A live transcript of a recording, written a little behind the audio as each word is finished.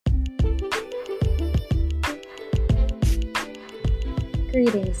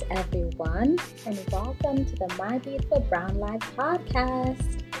Greetings, everyone, and welcome to the My Beautiful Brown Life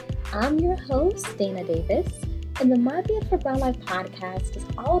podcast. I'm your host, Dana Davis, and the My Beautiful Brown Life podcast is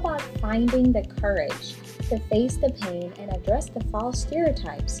all about finding the courage to face the pain and address the false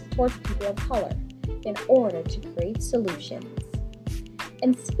stereotypes towards people of color in order to create solutions.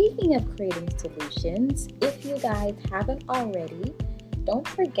 And speaking of creating solutions, if you guys haven't already, don't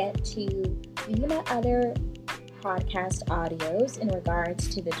forget to view my other podcast audios in regards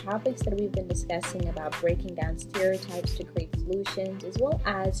to the topics that we've been discussing about breaking down stereotypes to create solutions, as well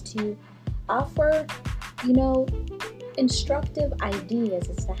as to offer, instructive ideas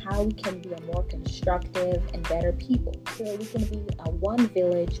as to how we can be a more constructive and better people, so that we can be a one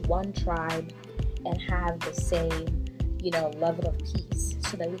village, one tribe, and have the same, level of peace,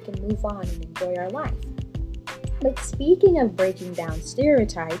 so that we can move on and enjoy our life. But speaking of breaking down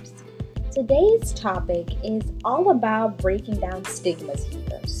stereotypes, today's topic is all about breaking down stigmas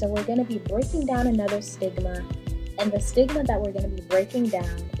here. So we're going to be breaking down another stigma, and the stigma that we're going to be breaking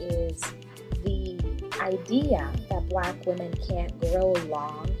down is the idea that Black women can't grow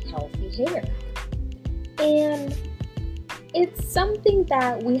long, healthy hair. And it's something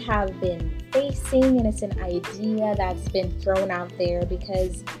that we have been facing, and it's an idea that's been thrown out there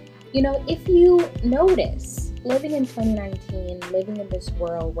because, if you notice, living in 2019, living in this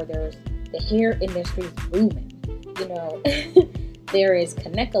world where the hair industry is booming, there is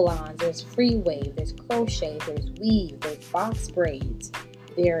Kanekalons, there's free wave, there's crochet, there's weave, there's box braids,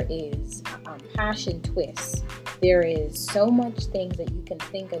 there is passion twists, there is so much things that you can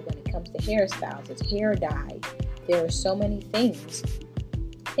think of when it comes to hairstyles. There's hair dye, there are so many things,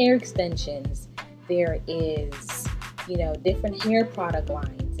 hair extensions, there is, different hair product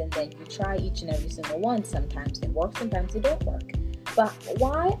lines, and then you try each and every single one. Sometimes they work, sometimes they don't work. But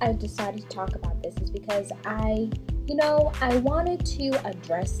why I decided to talk about this is because I wanted to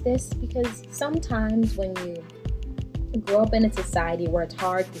address this, because sometimes when you grow up in a society where it's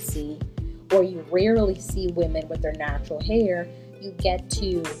hard to see, or you rarely see women with their natural hair, you get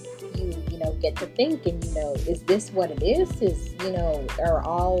to thinking, is this what it is? Are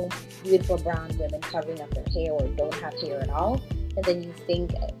all beautiful brown women covering up their hair or don't have hair at all? And then you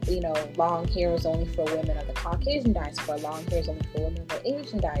think, long hair is only for women of the Caucasian diaspora, long hair is only for women of the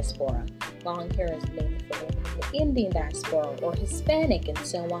Asian diaspora, long hair is mainly for women of the Indian diaspora or Hispanic, and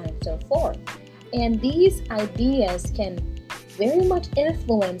so on and so forth. And these ideas can very much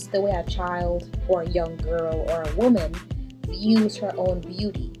influence the way a child or a young girl or a woman views her own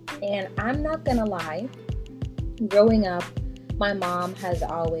beauty. And I'm not gonna lie, growing up, my mom has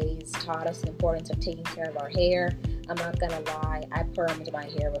always taught us the importance of taking care of our hair. I'm not gonna lie, I permed my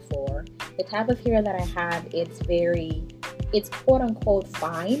hair before. The type of hair that I have, it's quote unquote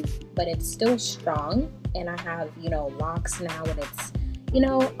fine, but it's still strong. And I have, locks now, and it's,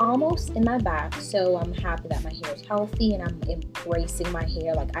 almost in my back. So I'm happy that my hair is healthy, and I'm embracing my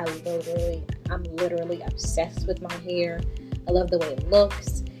hair. Like I'm literally obsessed with my hair. I love the way it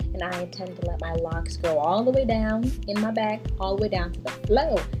looks. And I intend to let my locks grow all the way down in my back, all the way down to the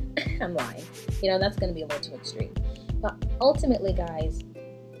flow. I'm lying. That's going to be a little too extreme. But ultimately, guys,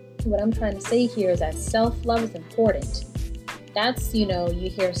 what I'm trying to say here is that self-love is important. That's, you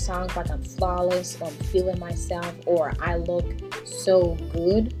hear songs like I'm flawless, or I'm feeling myself, or I look so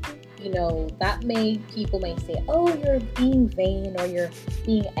good. That people may say, oh, you're being vain, or you're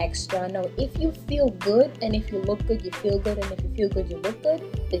being extra. No, if you feel good, and if you look good, you feel good, and if you feel good, you look good,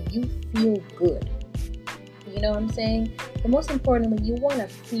 then you feel good. You know what I'm saying? But most importantly, you want to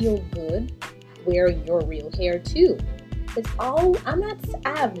feel good wearing your real hair too. I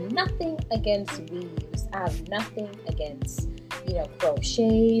have nothing against weaves. I have nothing against,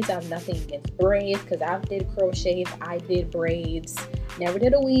 crochets. I have nothing against braids, because I did crochets, I did braids. Never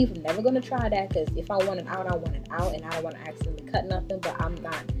did a weave. I'm never going to try that, because if I want it out, I want it out, and I don't want to accidentally cut nothing, but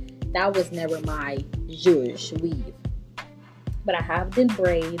that was never my zhuzh weave. But I have did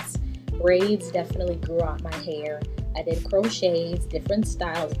braids. Braids definitely grew out my hair. I did crochets, different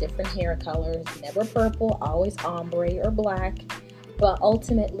styles, different hair colors, never purple, always ombre or black. But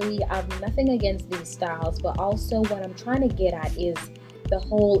ultimately, I have nothing against these styles, but also what I'm trying to get at is the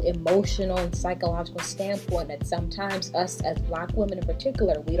whole emotional and psychological standpoint that sometimes us as Black women in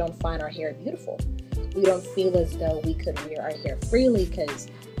particular, we don't find our hair beautiful. We don't feel as though we could wear our hair freely because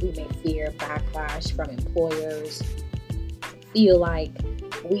we may fear backlash from employers, feel like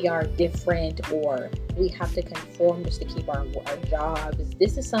we are different, or we have to conform just to keep our jobs.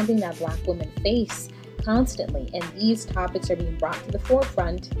 This is something that Black women face constantly, and these topics are being brought to the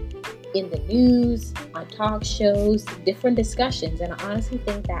forefront in the news, on talk shows, different discussions. And I honestly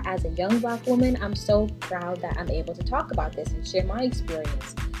think that as a young Black woman, I'm so proud that I'm able to talk about this and share my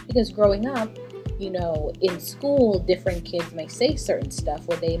experience. Because growing up, in school, different kids may say certain stuff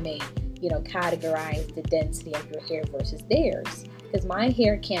where they may, categorize the density of your hair versus theirs. Because my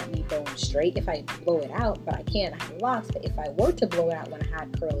hair can't be bone straight if I blow it out, but I can't have locks. But if I were to blow it out when I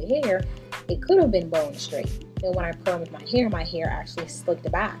had curly hair, it could have been bone straight. And when I permed my hair actually slicked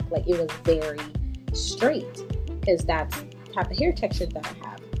back. Like it was very straight because that's the type of hair texture that I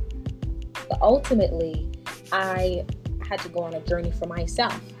have. But ultimately, I had to go on a journey for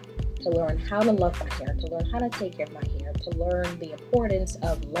myself to learn how to love my hair, to learn how to take care of my hair, to learn the importance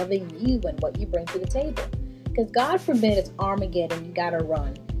of loving you and what you bring to the table. Because God forbid it's Armageddon, you gotta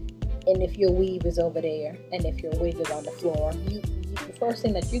run. And if your weave is over there and if your wig is on the floor, the first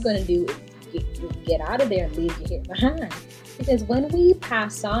thing that you're gonna do is get out of there and leave your hair behind. Because when we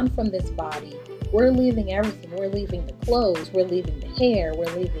pass on from this body, we're leaving everything. We're leaving the clothes, we're leaving the hair,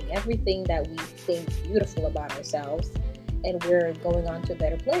 we're leaving everything that we think beautiful about ourselves, and we're going on to a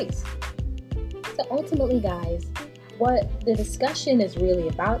better place. So ultimately, guys, what the discussion is really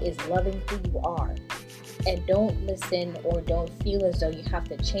about is loving who you are. And don't listen or don't feel as though you have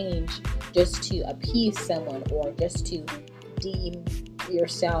to change just to appease someone or just to deem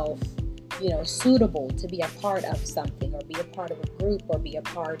yourself, suitable to be a part of something or be a part of a group or be a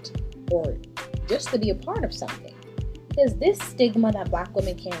part or just to be a part of something. Because this stigma that Black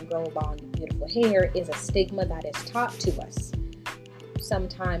women can't grow long, beautiful hair is a stigma that is taught to us.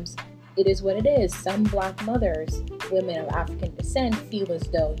 Sometimes it is what it is. Some Black mothers, women of African descent, feel as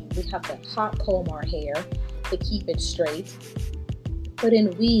though we have to hot comb our hair to keep it straight, put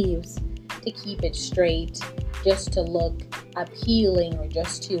in weaves to keep it straight, just to look appealing or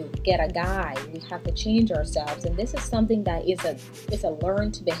just to get a guy. We have to change ourselves. And this is something that is a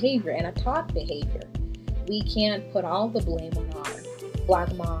learned behavior and a taught behavior. We can't put all the blame on our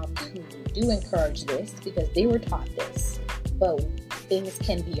Black moms who do encourage this because they were taught this. But things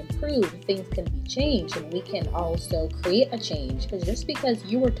can be improved, things can be changed, and we can also create a change. Because just because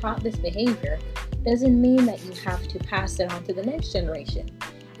you were taught this behavior doesn't mean that you have to pass it on to the next generation.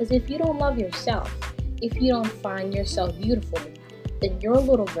 Because if you don't love yourself, if you don't find yourself beautiful, then your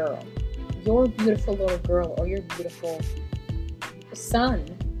little girl, your beautiful little girl or your beautiful son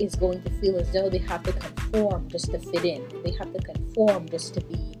is going to feel as though they have to conform just to fit in. They have to conform just to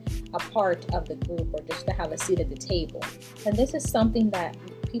be a part of the group or just to have a seat at the table. And this is something that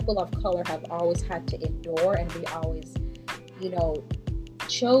people of color have always had to endure, and we always,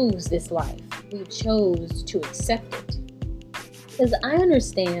 chose this life. We chose to accept it. Because I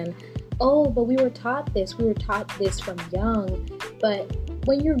understand, but we were taught this from young. But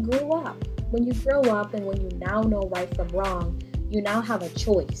when you grow up and when you now know right from wrong, you now have a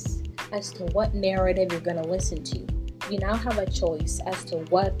choice as to what narrative you're going to listen to. You now have a choice as to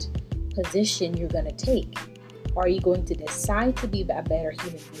what position you're going to take. Are you going to decide to be a better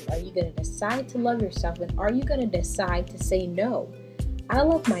human being? Are you going to decide to love yourself? And are you going to decide to say no? I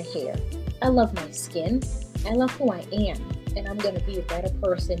love my hair. I love my skin. I love who I am. And I'm going to be a better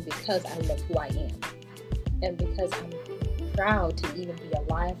person because I love who I am. And because I'm proud to even be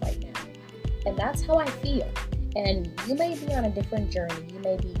alive right now. And that's how I feel. And you may be on a different journey. You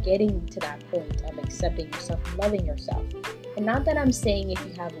may be getting to that point of accepting yourself and loving yourself. And not that I'm saying if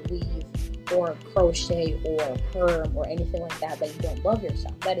you have a weave or crochet or perm or anything like that you don't love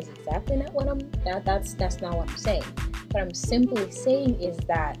yourself. That is exactly not what that's not what I'm saying. What I'm simply saying is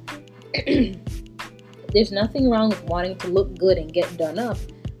that there's nothing wrong with wanting to look good and get done up.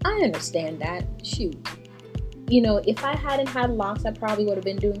 I understand that. Shoot. If I hadn't had locks, I probably would have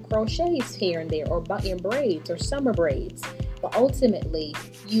been doing crochets here and there or button braids or summer braids. But ultimately,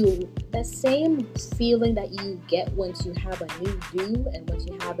 that same feeling that you get once you have a new do and once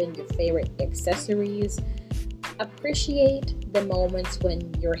you have in your favorite accessories, appreciate the moments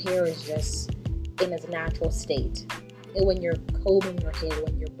when your hair is just in its natural state. And when you're combing your hair,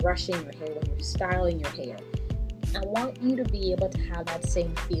 when you're brushing your hair, when you're styling your hair. I want you to be able to have that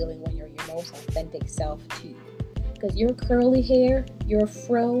same feeling when you're your most authentic self too. Because your curly hair, your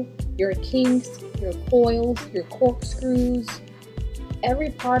fro, your kinks, your coils, your corkscrews, every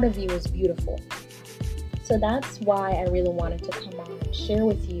part of you is beautiful. So that's why I really wanted to come on and share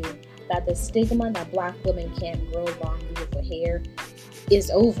with you that the stigma that Black women can't grow long, beautiful hair is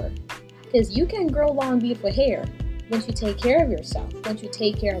over. Because you can grow long, beautiful hair once you take care of yourself, once you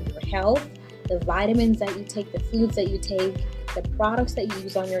take care of your health, the vitamins that you take, the foods that you take, the products that you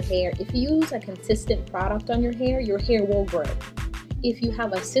use on your hair. If you use a consistent product on your hair will grow. If you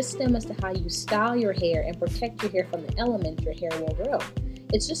have a system as to how you style your hair and protect your hair from the elements, your hair will grow.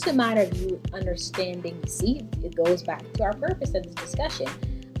 It's just a matter of you understanding. See, it goes back to our purpose of this discussion,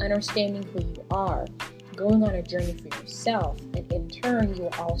 understanding who you are, going on a journey for yourself, and in turn, you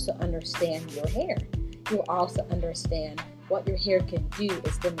will also understand your hair. You'll also understand what your hair can do,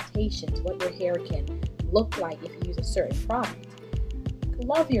 its limitations, what your hair can look like if you use a certain product.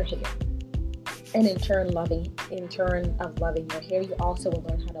 Love your hair. And in turn of loving your hair, you also will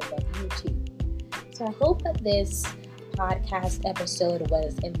learn how to love you too. So I hope that this podcast episode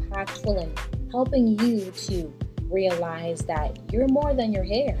was impactful in helping you to realize that you're more than your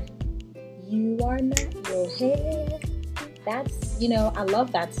hair. You are not your hair. That's, I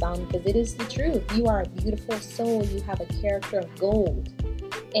love that song because it is the truth. You are a beautiful soul. You have a character of gold.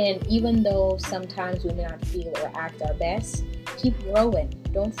 And even though sometimes we may not feel or act our best, keep growing.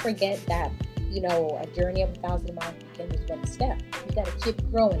 Don't forget that, a journey of 1,000 miles begins with one step. You got to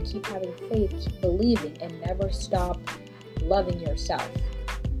keep growing, keep having faith, keep believing, and never stop loving yourself.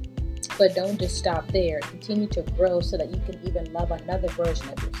 But don't just stop there. Continue to grow so that you can even love another version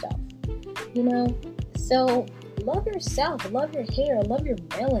of yourself. So love yourself, love your hair, love your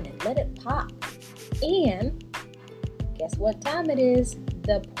melanin, let it pop. And guess what time it is?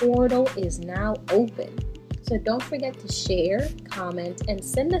 The portal is now open. So don't forget to share, comment, and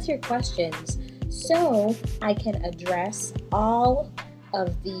send us your questions so I can address all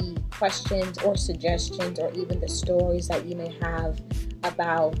of the questions or suggestions or even the stories that you may have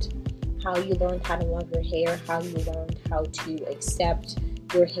about how you learned how to love your hair, how you learned how to accept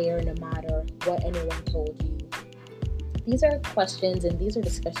your hair no matter what anyone told you. These are questions and these are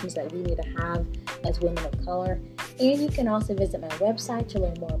discussions that we need to have as women of color. And you can also visit my website to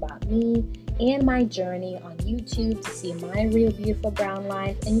learn more about me and my journey on YouTube to see my real beautiful brown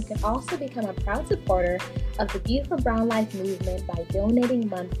life. And you can also become a proud supporter of the Beautiful Brown Life movement by donating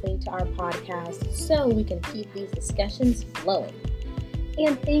monthly to our podcast so we can keep these discussions flowing.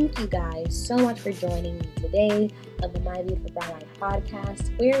 And thank you guys so much for joining me today on the My Beautiful Brown Life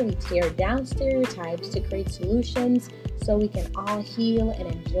podcast, where we tear down stereotypes to create solutions so we can all heal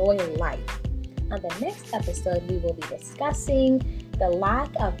and enjoy life. On the next episode, we will be discussing the lack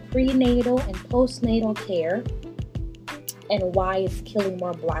of prenatal and postnatal care and why it's killing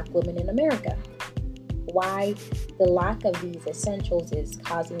more Black women in America. Why the lack of these essentials is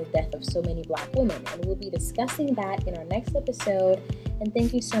causing the death of so many Black women. And we'll be discussing that in our next episode. And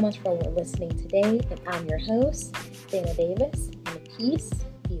thank you so much for listening today. And I'm your host, Dana Davis, and peace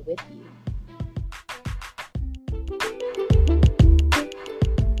be with you.